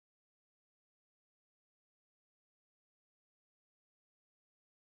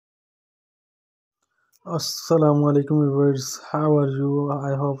Assalamu alaikum viewers, how are you?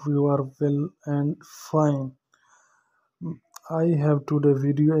 I hope you are well and fine. I have today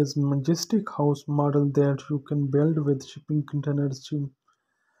video is Majestic house model that you can build with shipping containers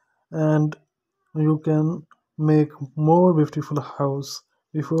and you can make more beautiful house.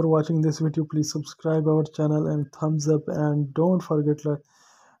 Before watching this video, please subscribe our channel and thumbs up, and don't forget to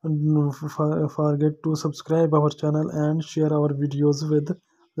subscribe our channel and share our videos with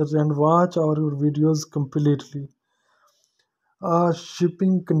others and watch our videos completely. A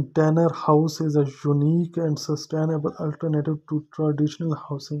shipping container house is a unique and sustainable alternative to traditional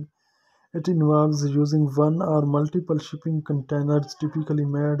housing. It involves using one or multiple shipping containers, typically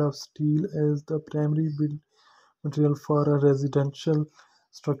made of steel, as the primary build material for a residential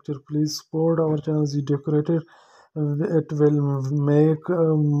structure. Please support our channel as decorated. It will make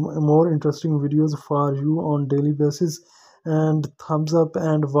more interesting videos for you on daily basis. And thumbs up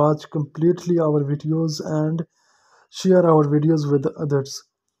and watch completely our videos and share our videos with others.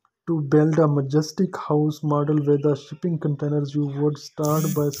 To build a majestic house model with the shipping containers, you would start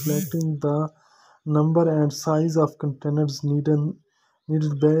by selecting the number and size of containers needed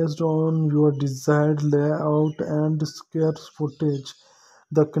based on your desired layout and square footage.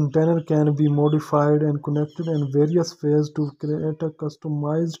 The container can be modified and connected in various ways to create a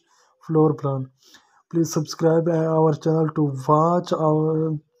customized floor plan. Please subscribe our channel to watch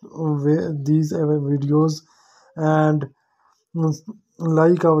these videos and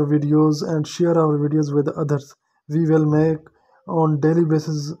like our videos and share our videos with others. We will make on daily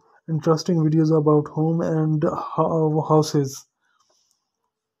basis interesting videos about home and houses.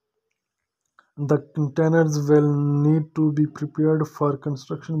 The containers will need to be prepared for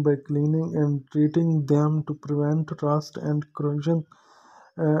construction by cleaning and treating them to prevent rust and corrosion.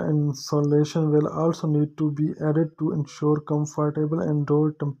 Insulation will also need to be added to ensure comfortable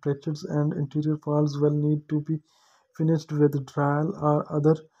indoor temperatures, and interior walls will need to be finished with tile or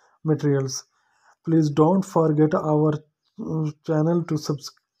other materials. Please don't forget our channel to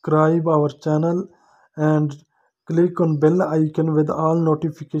subscribe our channel and click on bell icon with all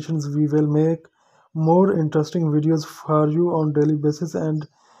notifications. We will make more interesting videos for you on daily basis, and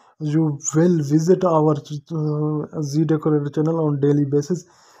you will visit our Z Decorator channel on daily basis.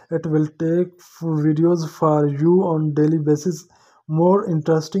 It will take videos for you on daily basis, more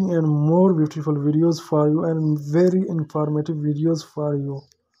interesting and more beautiful videos for you, and very informative videos for you.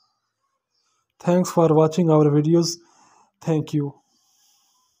 Thanks for watching our videos. Thank you.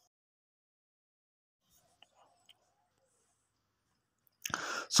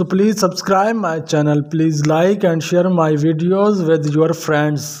 So please subscribe my channel. Please like and share my videos with your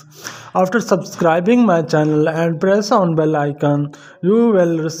friends. After subscribing my channel and press on bell icon, you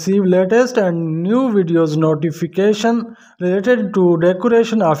will receive latest and new videos notification related to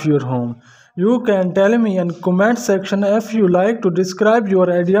decoration of your home. You can tell me in comment section if you like to describe your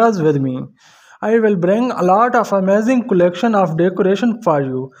ideas with me. I will bring a lot of amazing collection of decoration for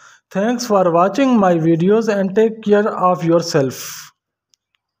you. Thanks for watching my videos and take care of yourself.